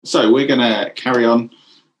So we're going to carry on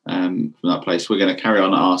from that place. We're going to carry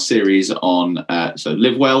on our series on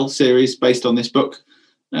Live Well series based on this book,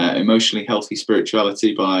 Emotionally Healthy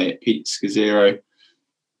Spirituality by Pete Scazzero.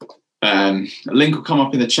 A link will come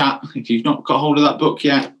up in the chat. If you've not got hold of that book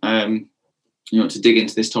yet, you want to dig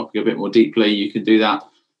into this topic a bit more deeply, you can do that.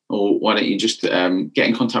 Or why don't you just get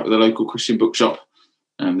in contact with a local Christian bookshop?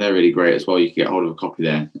 They're really great as well. You can get hold of a copy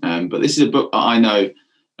there. But this is a book that I know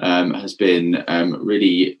has been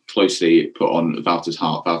really closely put on Wouter's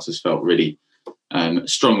heart. Wouter's felt really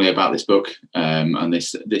strongly about this book and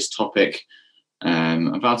this topic.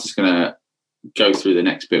 And Wouter's going to go through the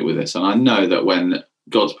next bit with us. And I know that when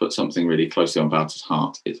God's put something really closely on Wouter's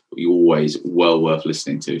heart, it's always well worth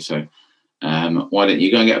listening to. So why don't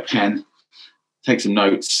you go and get a pen, take some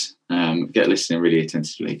notes, get listening really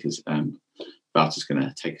attentively, because Wouter's going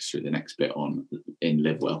to take us through the next bit in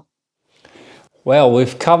Live Well. Well,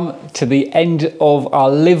 we've come to the end of our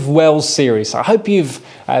Live Well series. I hope you've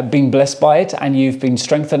been blessed by it and you've been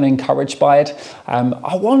strengthened and encouraged by it.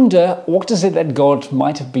 I wonder, what is it that God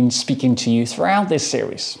might have been speaking to you throughout this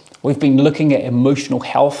series? We've been looking at emotional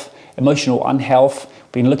health, emotional unhealth.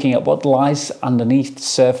 We've been looking at what lies underneath the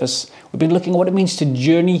surface. We've been looking at what it means to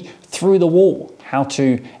journey through the wall, how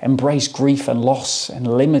to embrace grief and loss and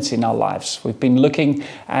limits in our lives. We've been looking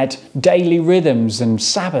at daily rhythms and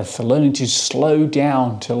Sabbath, learning to slow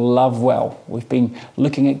down to love well. We've been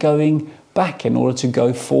looking at going back in order to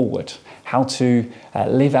go forward, how to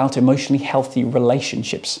live out emotionally healthy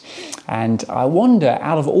relationships. And I wonder,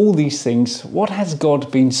 out of all these things, what has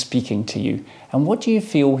God been speaking to you? And what do you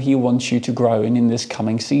feel He wants you to grow in this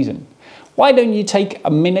coming season? Why don't you take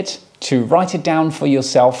a minute to write it down for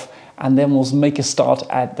yourself, and then we'll make a start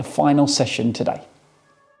at the final session today.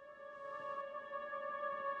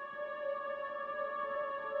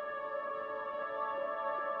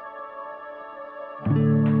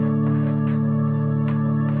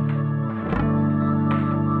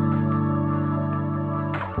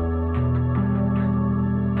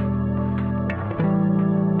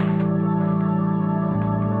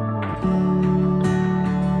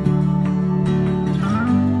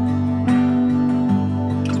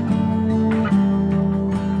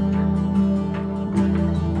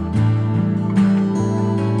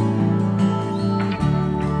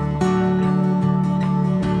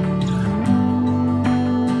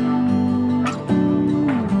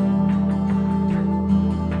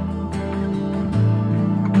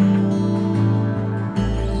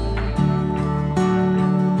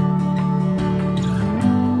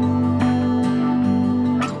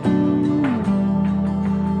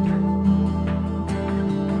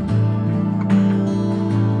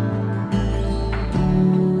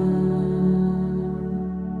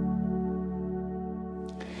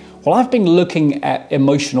 Well, I've been looking at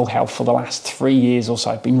emotional health for the last 3 years or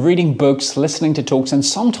so. I've been reading books, listening to talks, and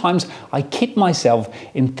sometimes I kid myself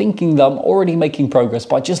in thinking that I'm already making progress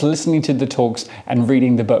by just listening to the talks and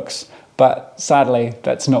reading the books. But sadly,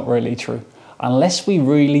 that's not really true. Unless we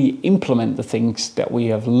really implement the things that we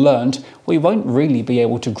have learned, we won't really be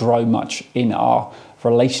able to grow much in our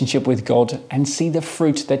relationship with God and see the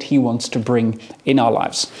fruit that He wants to bring in our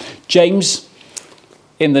lives. James,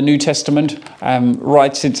 in the New Testament,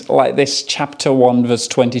 writes it like this. Chapter 1, verse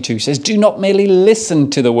 22 says, "Do not merely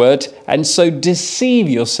listen to the word and so deceive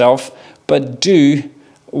yourself, but do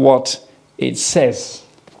what it says."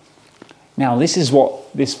 Now, this is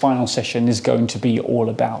what this final session is going to be all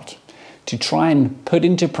about. To try and put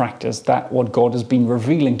into practice that what God has been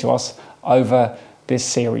revealing to us over this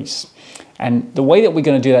series. And the way that we're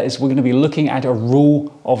going to do that is we're going to be looking at a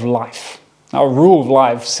rule of life. Now, a rule of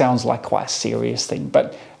life sounds like quite a serious thing,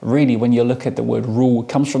 but really, when you look at the word rule, it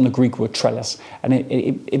comes from the Greek word trellis, and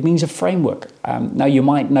it means a framework. Now, you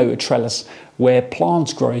might know a trellis where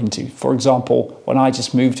plants grow into. For example, when I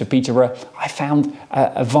just moved to Peterborough, I found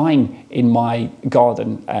a vine in my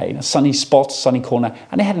garden in a sunny spot, sunny corner,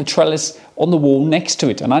 and it had a trellis on the wall next to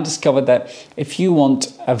it. And I discovered that if you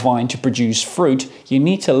want a vine to produce fruit, you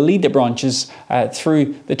need to lead the branches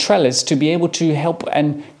through the trellis to be able to help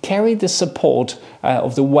and carry the support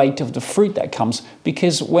of the weight of the fruit that comes,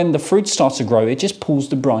 because when the fruit starts to grow, it just pulls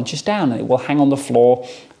the branches down and it will hang on the floor.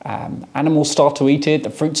 Animals start to eat it, the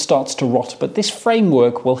fruit starts to rot, but this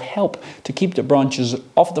framework will help to keep the branches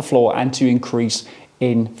off the floor and to increase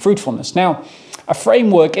in fruitfulness. Now, a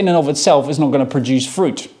framework in and of itself is not going to produce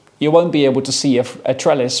fruit. You won't be able to see a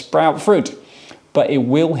trellis sprout fruit, but it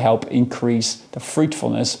will help increase the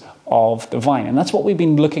fruitfulness of the vine. And that's what we've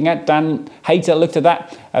been looking at. Dan Hayter looked at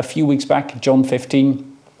that a few weeks back, John 15.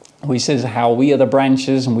 He says how we are the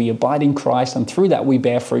branches and we abide in Christ, and through that we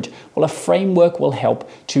bear fruit. Well, a framework will help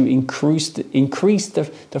to increase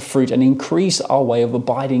the fruit and increase our way of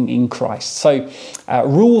abiding in Christ. So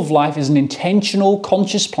Rule of Life is an intentional,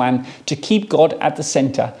 conscious plan to keep God at the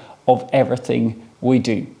center of everything we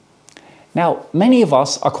do. Now, many of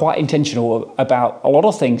us are quite intentional about a lot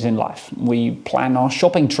of things in life. We plan our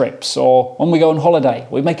shopping trips, or when we go on holiday,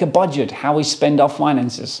 we make a budget, how we spend our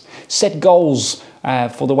finances, set goals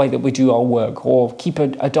for the way that we do our work, or keep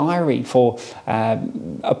a diary for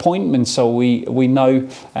appointments so we know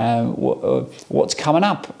what's coming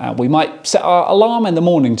up. We might set our alarm in the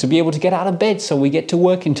morning to be able to get out of bed so we get to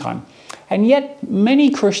work in time. And yet, many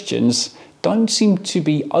Christians don't seem to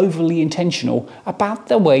be overly intentional about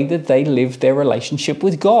the way that they live their relationship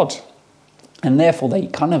with God. And therefore, they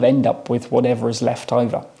kind of end up with whatever is left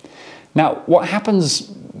over. Now, what happens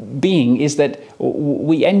being is that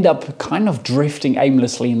we end up kind of drifting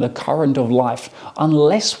aimlessly in the current of life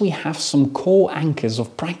unless we have some core anchors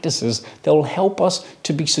of practices that will help us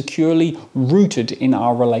to be securely rooted in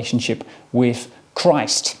our relationship with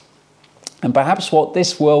Christ. And perhaps what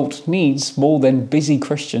this world needs more than busy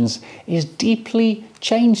Christians is deeply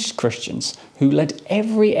changed Christians who let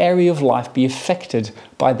every area of life be affected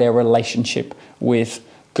by their relationship with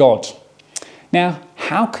God. Now,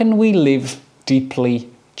 how can we live deeply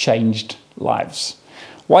changed lives?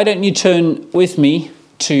 Why don't you turn with me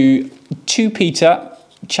to 2 Peter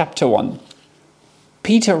chapter 1.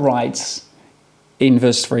 Peter writes in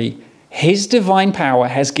verse 3, "His divine power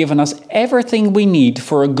has given us everything we need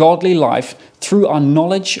for a godly life through our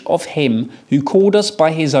knowledge of Him who called us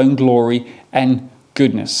by His own glory and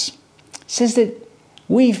goodness." It says that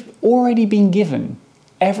we've already been given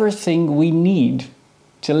everything we need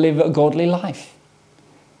to live a godly life.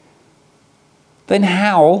 Then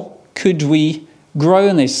how could we grow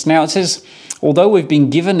in this? Now it says, although we've been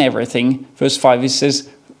given everything, verse 5, it says,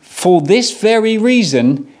 "For this very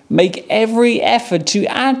reason, make every effort to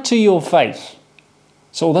add to your faith."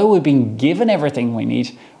 So although we've been given everything we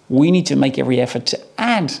need to make every effort to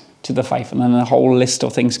add to the faith. And then a whole list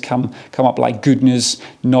of things come up like goodness,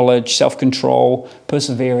 knowledge, self-control,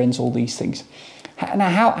 perseverance, all these things. Now,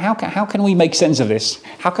 how can we make sense of this?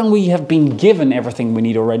 How can we have been given everything we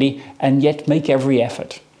need already and yet make every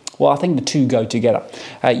effort? Well, I think the two go together.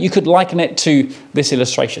 You could liken it to this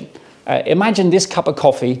illustration. Imagine this cup of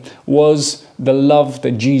coffee was the love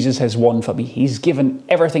that Jesus has won for me. He's given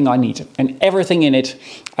everything I need, and everything in it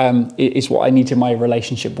is what I need in my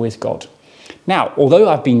relationship with God. Now, although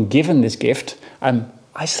I've been given this gift,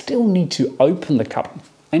 I still need to open the cup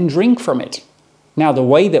and drink from it. Now, the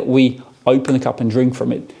way that we open the cup and drink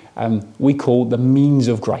from it, we call the means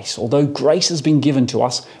of grace. Although grace has been given to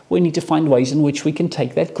us, we need to find ways in which we can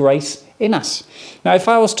take that grace in us. Now, if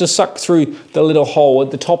I was to suck through the little hole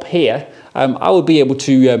at the top here, I would be able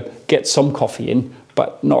to get some coffee in,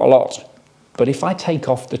 but not a lot. But if I take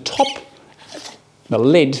off the top, the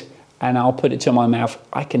lid, and I'll put it to my mouth,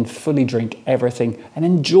 I can fully drink everything and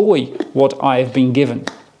enjoy what I have been given.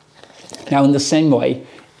 Now, in the same way,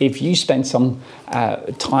 if you spend some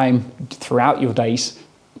time throughout your days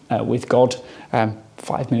with God,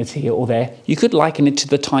 5 minutes here or there, you could liken it to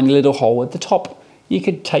the tiny little hole at the top. You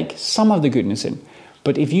could take some of the goodness in.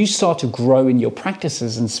 But if you start to grow in your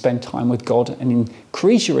practices and spend time with God and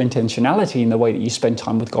increase your intentionality in the way that you spend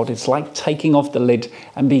time with God, it's like taking off the lid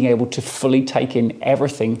and being able to fully take in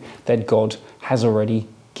everything that God has already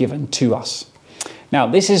given to us. Now,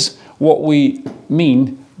 this is what we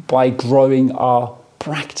mean by growing our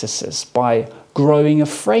practices, by growing a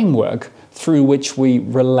framework through which we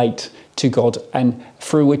relate to God and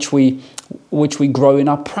through which we grow in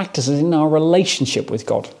our practices, in our relationship with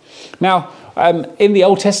God. Now, in the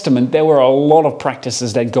Old Testament, there were a lot of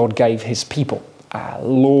practices that God gave His people.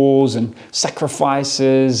 Laws and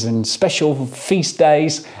sacrifices and special feast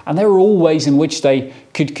days. And there were all ways in which they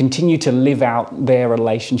could continue to live out their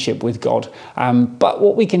relationship with God. But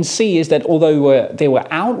what we can see is that although they were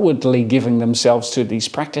outwardly giving themselves to these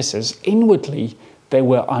practices, inwardly they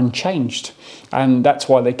were unchanged. And that's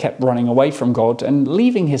why they kept running away from God and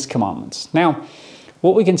leaving His commandments. Now,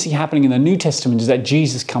 what we can see happening in the New Testament is that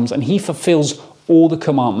Jesus comes and He fulfills all the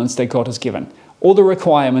commandments that God has given. All the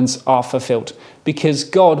requirements are fulfilled because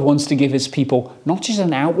God wants to give His people not just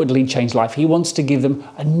an outwardly changed life, He wants to give them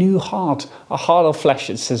a new heart, a heart of flesh,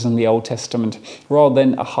 it says in the Old Testament, rather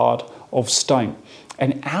than a heart of stone.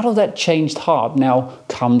 And out of that changed heart now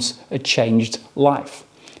comes a changed life.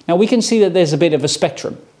 Now we can see that there's a bit of a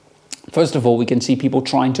spectrum. First of all, we can see people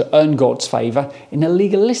trying to earn God's favour in a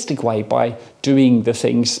legalistic way by doing the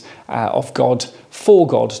things of God for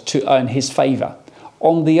God to earn His favour.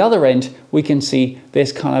 on the other end, we can see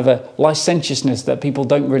there's kind of a licentiousness that people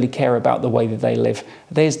don't really care about the way that they live.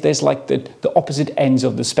 There's like the opposite ends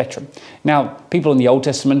of the spectrum. Now, people in the Old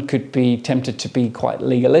Testament could be tempted to be quite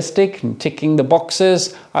legalistic and ticking the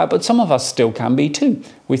boxes, but some of us still can be too.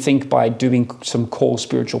 We think by doing some core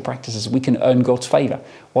spiritual practices, we can earn God's favor.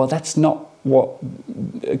 Well, that's not what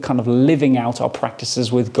kind of living out our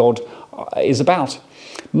practices with God is about.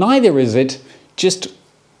 Neither is it just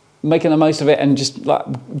making the most of it and just like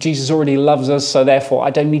Jesus already loves us, so therefore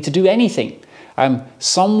I don't need to do anything.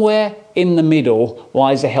 Somewhere in the middle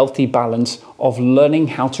lies a healthy balance of learning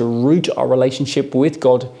how to root our relationship with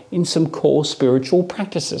God in some core spiritual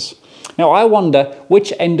practices. Now, I wonder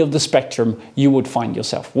which end of the spectrum you would find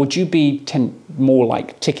yourself. Would you be more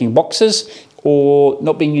like ticking boxes or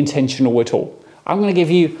not being intentional at all? I'm going to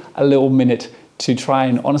give you a little minute to try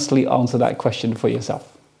and honestly answer that question for yourself.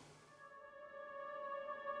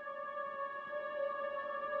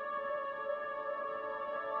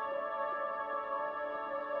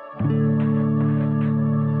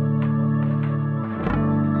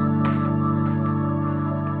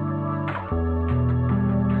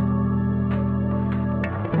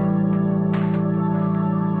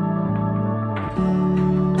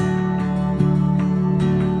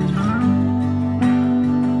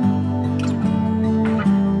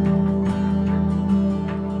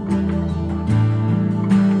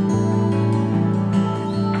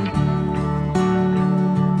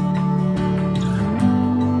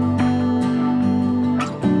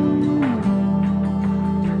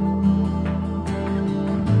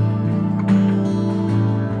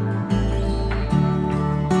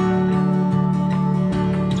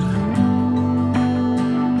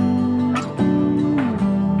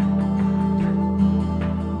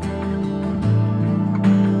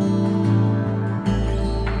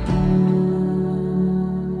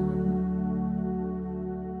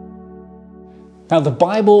 Now, the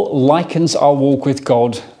Bible likens our walk with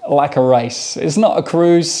God like a race. It's not a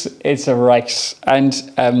cruise, it's a race.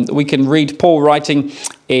 And we can read Paul writing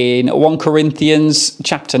in 1 Corinthians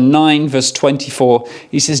chapter 9, verse 24.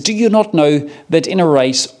 He says, "Do you not know that in a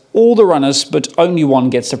race, all the runners, but only one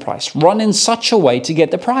gets the prize? Run in such a way to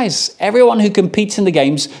get the prize. Everyone who competes in the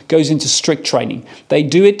games goes into strict training. They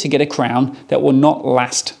do it to get a crown that will not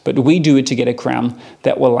last, but we do it to get a crown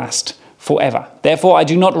that will last forever. Therefore, I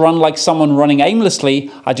do not run like someone running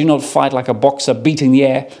aimlessly. I do not fight like a boxer beating the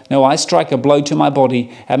air. No, I strike a blow to my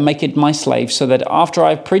body and make it my slave, so that after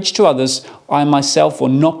I have preached to others, I myself will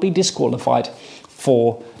not be disqualified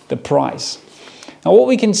for the prize." Now, what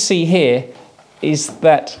we can see here is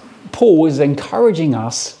that Paul is encouraging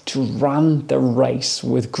us to run the race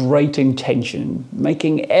with great intention,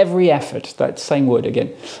 making every effort, that same word again.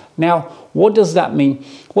 Now, what does that mean?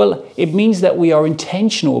 Well, it means that we are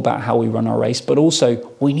intentional about how we run our race, but also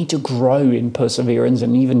we need to grow in perseverance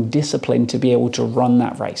and even discipline to be able to run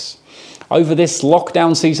that race. Over this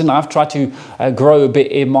lockdown season, I've tried to grow a bit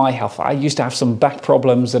in my health. I used to have some back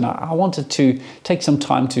problems, and I wanted to take some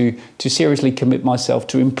time to seriously commit myself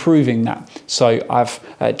to improving that. So I've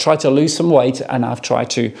tried to lose some weight, and I've tried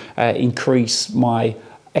to increase my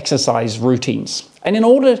exercise routines. And in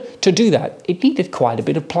order to do that, it needed quite a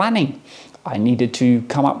bit of planning. I needed to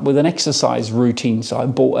come up with an exercise routine. So I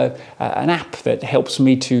bought an app that helps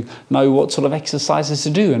me to know what sort of exercises to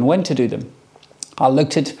do and when to do them. I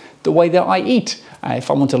looked at the way that I eat.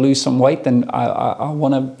 If I want to lose some weight, then I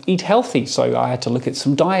want to eat healthy. So I had to look at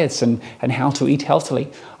some diets and how to eat healthily.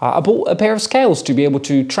 I bought a pair of scales to be able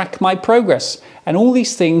to track my progress. And all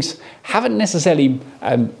these things haven't necessarily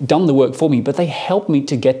done the work for me, but they helped me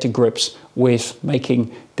to get to grips with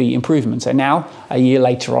making the improvements. And now, a year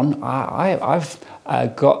later on,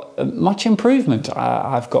 I've got much improvement.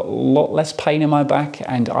 I've got a lot less pain in my back,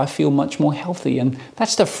 and I feel much more healthy. And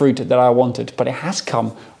that's the fruit that I wanted, but it has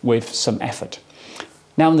come with some effort.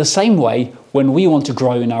 Now, in the same way, when we want to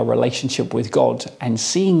grow in our relationship with God and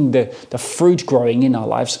seeing the fruit growing in our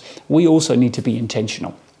lives, we also need to be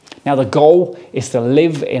intentional. Now, the goal is to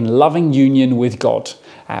live in loving union with God.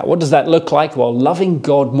 What does that look like? Well, loving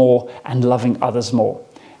God more and loving others more.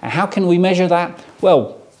 And how can we measure that?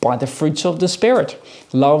 Well, by the fruits of the Spirit.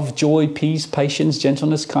 Love, joy, peace, patience,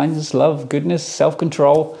 gentleness, kindness, love, goodness,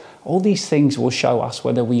 self-control. All these things will show us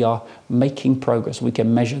whether we are making progress. We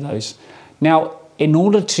can measure those. Now, in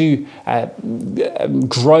order to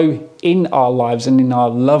grow in our lives and in our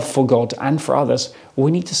love for God and for others,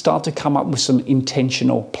 we need to start to come up with some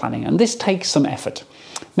intentional planning. And this takes some effort.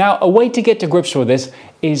 Now, a way to get to grips with this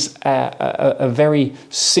is a very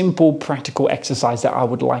simple, practical exercise that I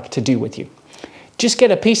would like to do with you. just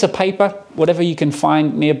get a piece of paper, whatever you can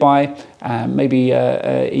find nearby, maybe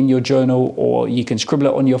in your journal, or you can scribble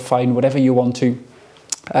it on your phone, whatever you want to.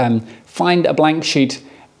 Find a blank sheet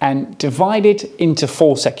and divide it into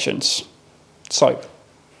 4 sections. So,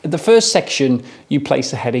 the first section, you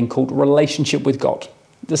place a heading called Relationship with God.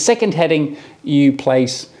 The second heading, you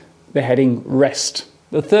place the heading Rest.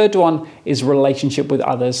 The third one is Relationship with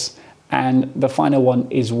others. And the final one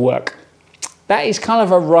is Work. That is kind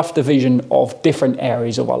of a rough division of different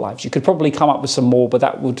areas of our lives. You could probably come up with some more, but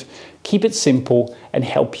that would keep it simple and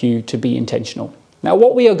help you to be intentional. Now,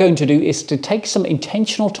 what we are going to do is to take some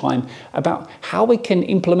intentional time about how we can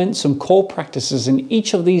implement some core practices in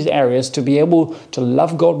each of these areas to be able to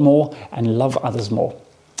love God more and love others more.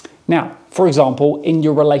 Now, for example, in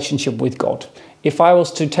your relationship with God, if I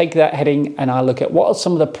was to take that heading and I look at what are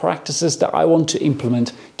some of the practices that I want to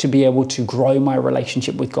implement to be able to grow my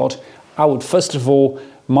relationship with God, I would first of all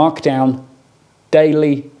mark down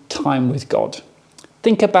daily time with God.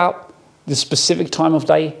 Think about the specific time of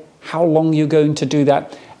day, how long you're going to do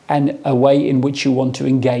that, and a way in which you want to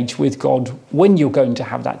engage with God when you're going to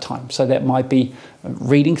have that time. So that might be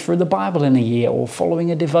reading through the Bible in a year, or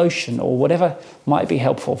following a devotion, or whatever might be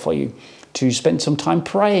helpful for you. To spend some time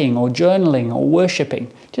praying or journaling or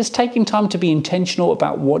worshiping. Just taking time to be intentional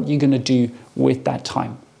about what you're going to do with that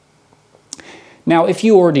time. Now, if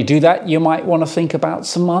you already do that, you might want to think about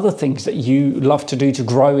some other things that you love to do to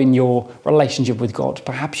grow in your relationship with God.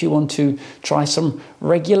 Perhaps you want to try some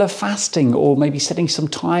regular fasting, or maybe setting some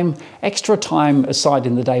time, extra time aside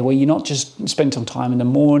in the day where you not just spend some time in the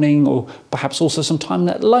morning, or perhaps also some time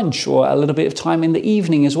at lunch, or a little bit of time in the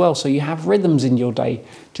evening as well. So you have rhythms in your day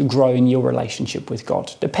to grow in your relationship with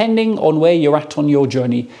God. Depending on where you're at on your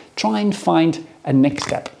journey, try and find a next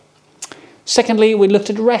step. Secondly, we looked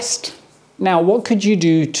at rest. Now, what could you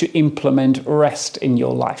do to implement rest in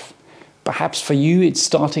your life? Perhaps for you, it's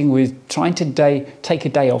starting with trying to take a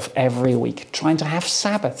day off every week, trying to have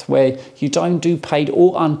Sabbath, where you don't do paid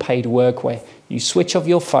or unpaid work, where you switch off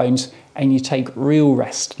your phones and you take real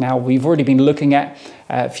rest. Now, we've already been looking at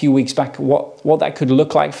a few weeks back what that could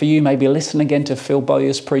look like for you. Maybe listen again to Phil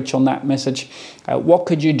Bowyer's preach on that message. What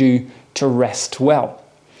could you do to rest well?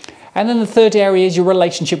 And then the third area is your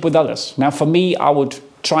relationship with others. Now, for me, I would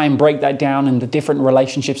try and break that down in the different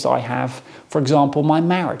relationships that I have. For example, my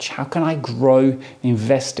marriage. How can I grow,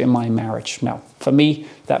 invest in my marriage? Now, for me,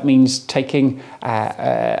 that means taking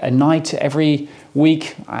a night every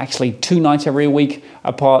week, actually 2 nights every week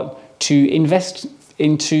apart, to invest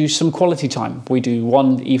into some quality time. We do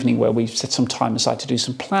one evening where we set some time aside to do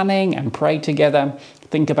some planning and pray together,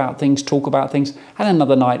 think about things, talk about things, and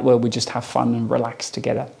another night where we just have fun and relax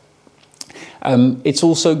together. It's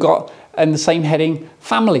also got, in the same heading,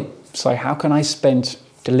 family. So how can I spend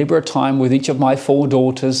deliberate time with each of my 4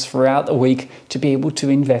 daughters throughout the week to be able to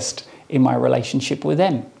invest in my relationship with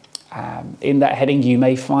them? In that heading, you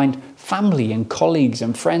may find family and colleagues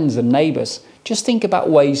and friends and neighbours. Just think about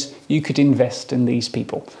ways you could invest in these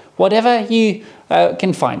people. Whatever you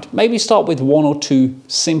can find. Maybe start with 1 or 2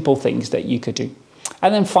 simple things that you could do.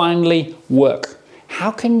 And then finally, work.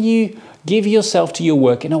 How can you give yourself to your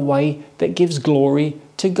work in a way that gives glory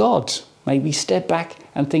to God? Maybe step back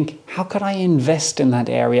and think, how can I invest in that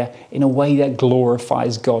area in a way that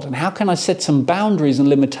glorifies God? And how can I set some boundaries and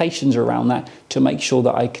limitations around that to make sure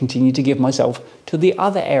that I continue to give myself to the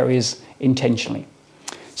other areas intentionally?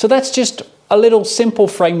 So that's just a little simple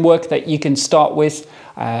framework that you can start with.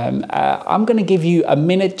 I'm going to give you a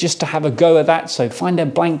minute just to have a go at that. So find a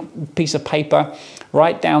blank piece of paper,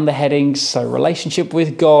 write down the headings. So relationship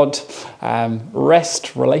with God,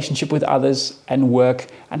 rest, relationship with others, and work,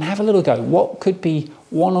 and have a little go. What could be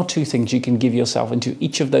 1 or 2 things you can give yourself into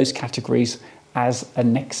each of those categories as a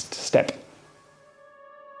next step?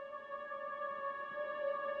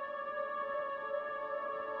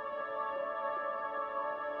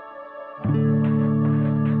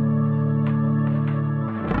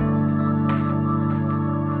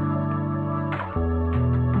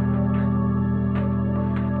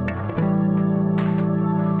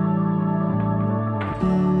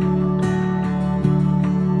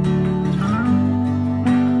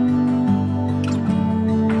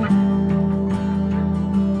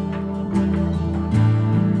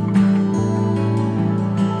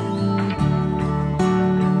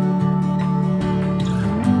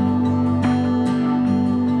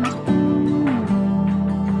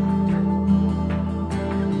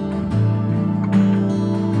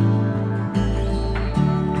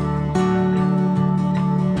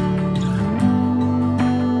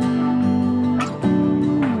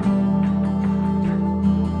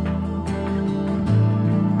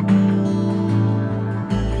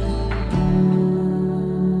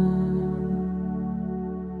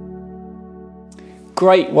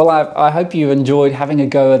 Great. Well, I hope you enjoyed having a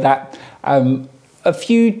go at that. A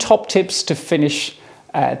few top tips to finish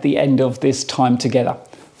at the end of this time together.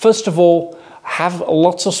 First of all, have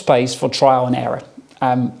lots of space for trial and error.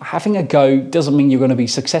 Having a go doesn't mean you're going to be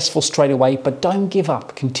successful straight away, but don't give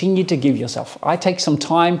up. Continue to give yourself. I take some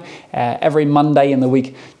time every Monday in the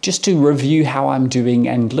week just to review how I'm doing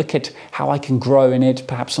and look at how I can grow in it,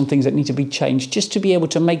 perhaps some things that need to be changed, just to be able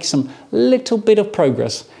to make some little bit of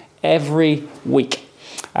progress every week.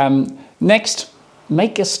 Next,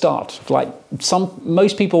 make a start.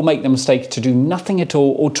 Most people make the mistake to do nothing at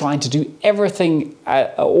all or trying to do everything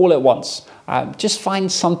all at once. Just find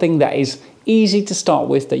something that is easy to start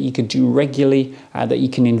with, that you can do regularly, that you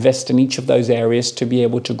can invest in each of those areas to be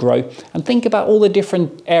able to grow. And think about all the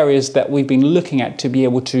different areas that we've been looking at to be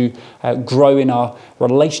able to grow in our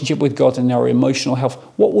relationship with God and our emotional health.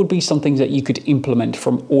 What would be some things that you could implement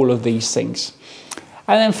from all of these things?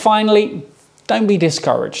 And then finally, don't be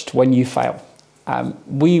discouraged when you fail.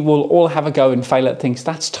 We will all have a go and fail at things.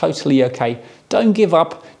 That's totally okay. Don't give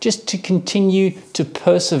up, just to continue to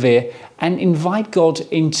persevere and invite God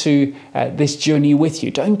into this journey with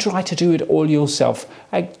you. Don't try to do it all yourself.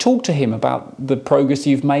 Talk to him about the progress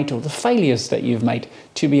you've made or the failures that you've made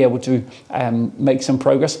to be able to make some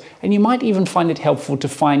progress. And you might even find it helpful to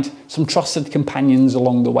find some trusted companions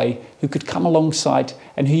along the way who could come alongside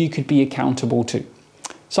and who you could be accountable to.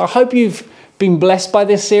 So I hope you've been blessed by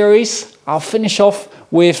this series. I'll finish off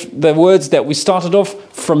with the words that we started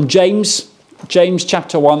off from James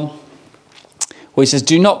chapter 1, where he says,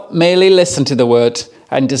 "Do not merely listen to the word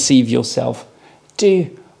and deceive yourself.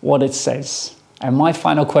 Do what it says." And my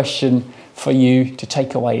final question for you to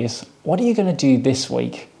take away is, what are you going to do this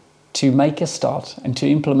week to make a start and to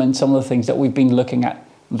implement some of the things that we've been looking at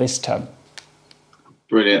this term?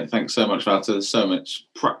 Brilliant. Thanks so much, Walter. There's so much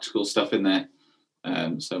practical stuff in there.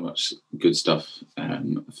 So much good stuff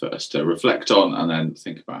for us to reflect on and then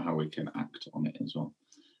think about how we can act on it as well.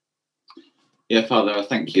 Yeah, Father, I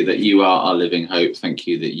thank you that you are our living hope. Thank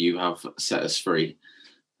you that you have set us free.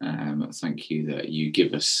 Thank you that you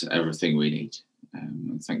give us everything we need.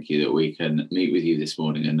 And thank you that we can meet with you this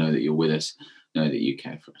morning and know that you're with us, know that you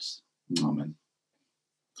care for us. Amen.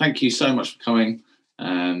 Thank you so much for coming.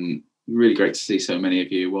 Really great to see so many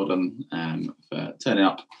of you. Well done for turning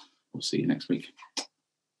up. We'll see you next week.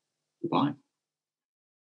 Goodbye.